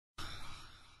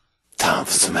Time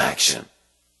for some action.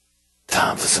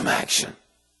 Time for some action.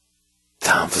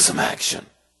 Time for some action.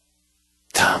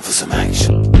 Time for some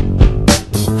action.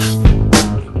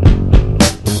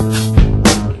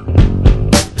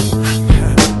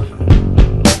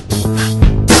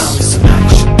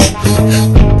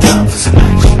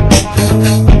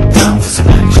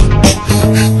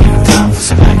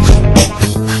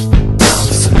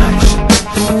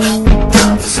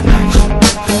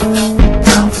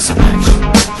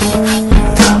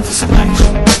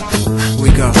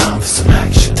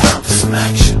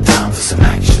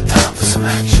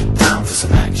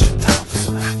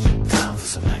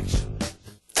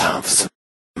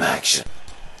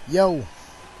 Yo,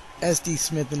 SD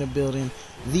Smith in the building,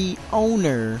 the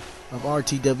owner of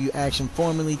RTW Akshun,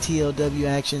 formerly TLW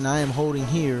Akshun. I am holding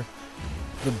here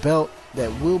the belt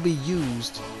that will be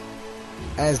used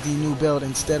as the new belt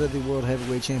instead of the World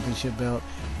Heavyweight Championship belt.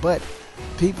 But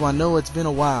people, I know it's been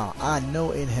a while. I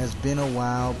know it has been a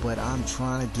while, but I'm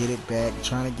trying to get it back,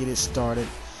 trying to get it started.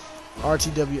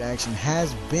 RTW Akshun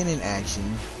has been in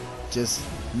action, just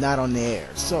not on the air.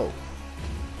 So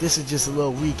this is just a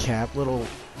little recap, little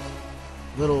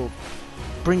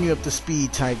bring you up to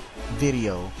speed type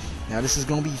video. Now this is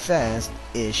gonna be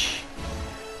fast-ish,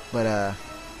 but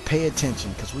pay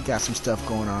attention because we got some stuff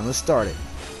going on. Let's start it.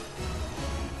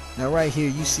 Now right here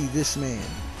you see this man.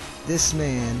 This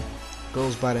man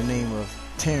goes by the name of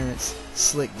Terrence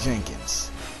Slick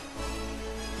Jenkins.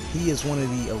 He is one of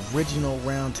the original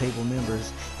Roundtable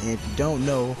members, and if you don't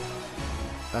know,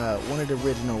 one of the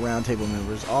original Roundtable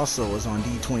members also is on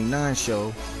D29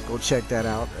 show. Go check that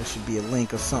out. There should be a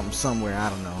link or something somewhere. I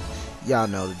don't know. Y'all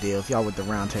know the deal. If y'all with the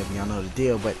Roundtable, y'all know the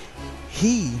deal. But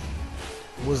he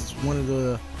was one of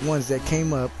the ones that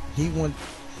came up. He went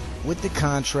with the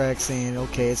contract saying,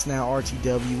 okay, it's now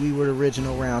RTW. We were the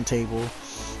original Roundtable.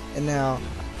 And now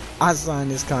I signed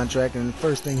this contract, and the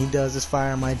first thing he does is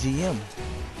fire my GM.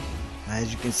 As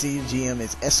you can see, the GM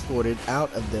is escorted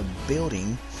out of the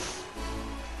building.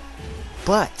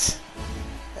 But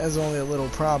there's only a little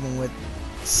problem with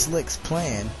Slick's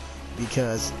plan,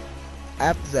 because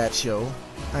after that show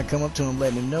I come up to him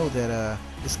letting him know that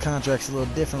this contract's a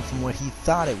little different from what he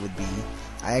thought it would be.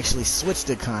 I actually switched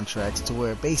the contracts to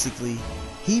where basically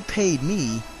he paid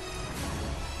me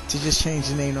to just change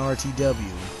the name to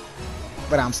RTW,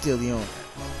 but I'm still the owner.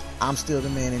 I'm still the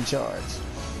man in charge.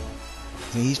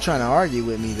 And he's trying to argue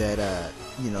with me that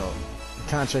you know,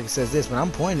 the contract says this, but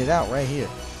I'm pointing it out right here.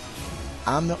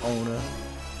 I'm the owner.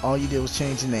 All you did was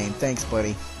change the name. Thanks,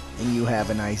 buddy. And you have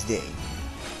a nice day.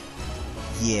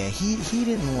 Yeah, he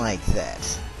didn't like that.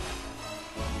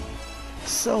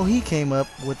 So he came up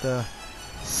with a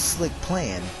slick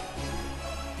plan.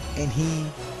 And he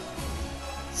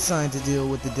signed a deal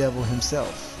with the devil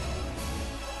himself.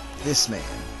 This man.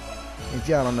 If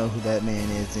y'all don't know who that man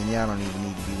is, then y'all don't even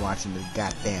need to be watching the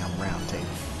goddamn Roundtable.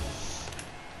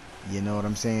 You know what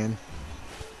I'm saying?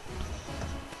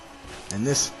 And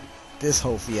this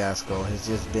whole fiasco has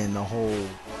just been the whole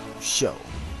show.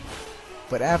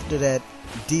 But after that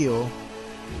deal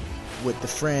with the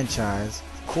franchise,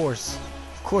 of course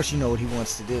you know what he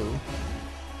wants to do.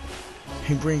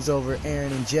 He brings over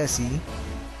Aaron and Jesse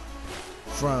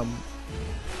from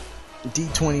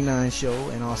D29 show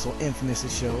and also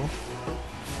Infamous' show,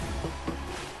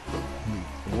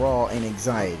 Raw and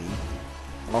Anxiety.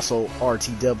 Also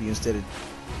RTW instead of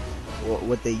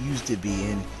what they used to be.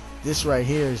 And this right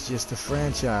here is just the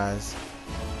franchise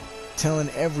telling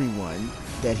everyone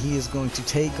that he is going to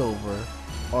take over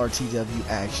RTW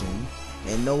Akshun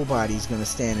and nobody's going to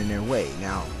stand in their way.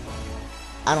 Now,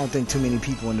 I don't think too many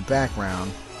people in the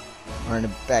background or in the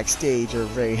backstage are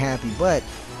very happy, but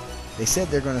they said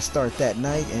they're going to start that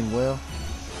night, and well,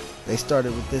 they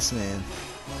started with this man.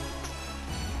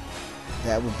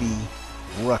 That would be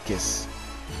Ruckus.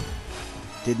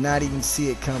 Did not even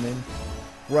see it coming.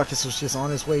 Ruckus was just on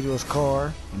his way to his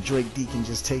car, and Drake Deacon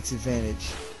just takes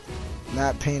advantage,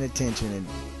 not paying attention, and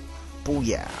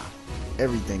booyah,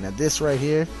 everything. Now this right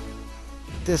here,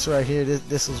 this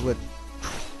is what,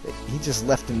 he just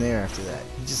left him there after that.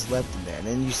 He just left him there. And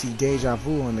then you see Deja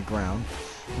Vu on the ground.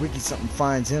 Ricky something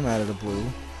finds him out of the blue.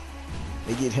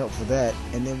 They get help for that,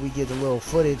 and then we get a little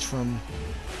footage from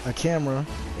a camera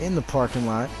in the parking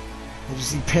lot. And you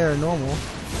see Paranormal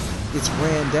gets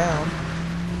ran down.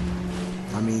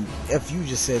 I mean, FU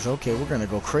just says, okay, we're going to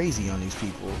go crazy on these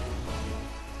people.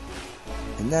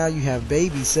 And now you have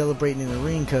Baby celebrating in the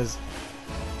ring because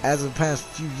as of the past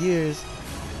few years,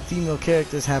 female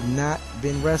characters have not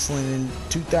been wrestling. In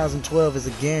 2012 is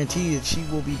a guarantee that she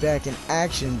will be back in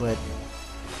action, but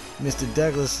Mr.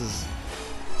 Douglas is,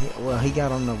 Well, he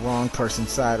got on the wrong person's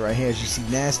side right here. As you see,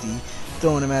 Nasty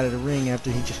throwing him out of the ring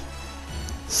after he just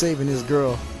saving his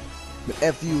girl. But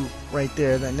FU right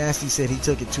there, that Nasty said he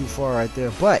took it too far right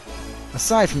there. But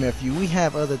aside from FU, we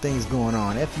have other things going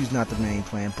on. FU's not the main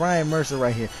plan. Brian Mercer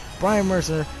right here. Brian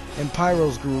Mercer and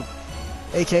Pyro's group,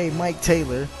 aka Mike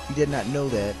Taylor. He did not know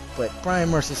that, but Brian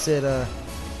Mercer said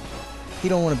he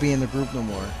don't want to be in the group no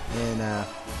more, and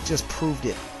just proved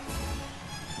it.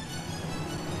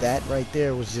 That right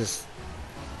there was just,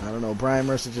 I don't know, Brian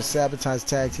Mercer just sabotaged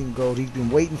Tag Team Gold. He's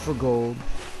been waiting for gold,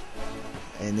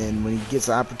 and then when he gets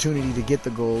the opportunity to get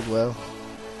the gold, well,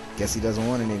 guess he doesn't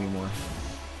want it anymore.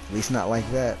 At least not like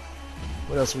that.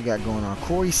 What else we got going on?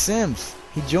 Corey Sims,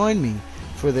 he joined me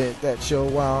for that show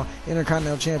while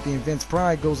Intercontinental Champion Vince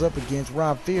Pride goes up against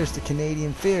Rob Fierce, the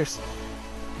Canadian Fierce.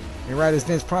 And right as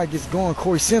Vince Pride gets going,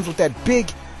 Corey Sims with that big,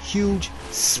 huge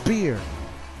spear.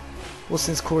 Well,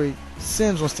 since Corey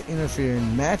Sims wants to interfere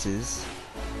in matches,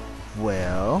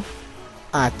 well,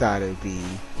 I thought it would be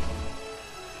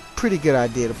a pretty good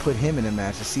idea to put him in a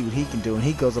match and see what he can do. And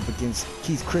he goes up against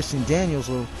Keith Christian Daniels,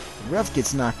 where the ref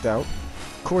gets knocked out.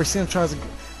 Corey Sims tries to,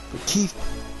 but Keith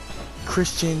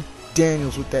Christian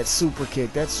Daniels with that super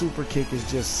kick. That super kick is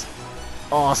just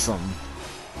awesome.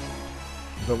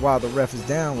 But while the ref is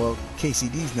down, well,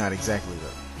 KCD's not exactly the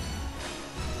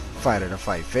fighter to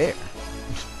fight fair.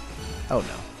 Oh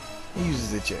no. He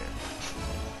uses a chair.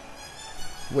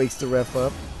 Wakes the ref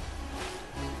up.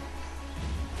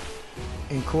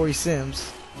 And Corey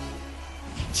Sims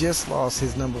just lost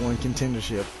his #1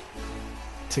 contendership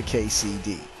to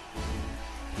KCD.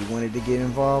 He wanted to get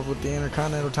involved with the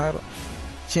Intercontinental title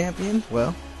champion.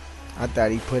 Well, I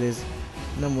thought he put his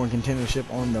 #1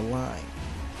 contendership on the line.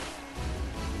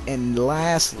 And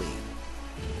lastly,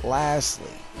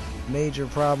 major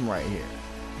problem right here.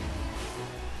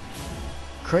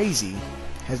 Crazy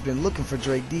has been looking for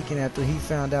Drake Deacon after he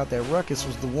found out that Ruckus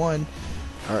was the one,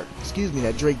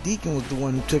 that Drake Deacon was the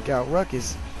one who took out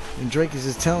Ruckus. And Drake is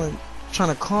just trying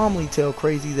to calmly tell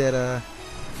Crazy that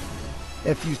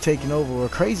FU's taking over, or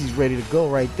Crazy's ready to go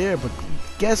right there. But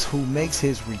guess who makes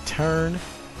his return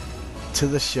to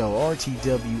the show?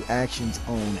 RTW Action's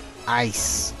own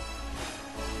Ice.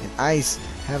 And Ice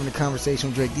having a conversation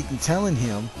with Drake Deacon, telling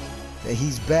him that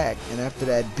he's back. And after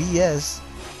that BS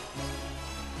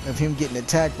of him getting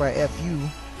attacked by FU,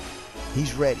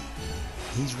 he's ready.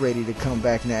 He's ready to come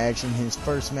back into action. His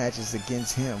first match is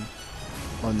against him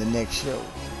on the next show.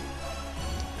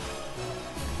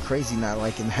 Crazy not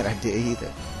liking that idea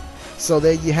either. So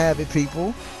there you have it,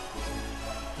 people.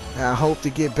 I hope to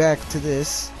get back to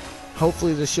this.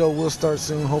 Hopefully the show will start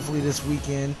soon. Hopefully this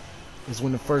weekend is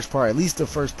when the first part, at least the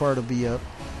first part, will be up.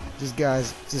 Just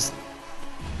guys, just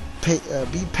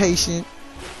be patient.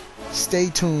 Stay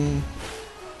tuned.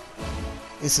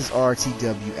 This is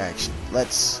RTW Action.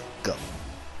 Let's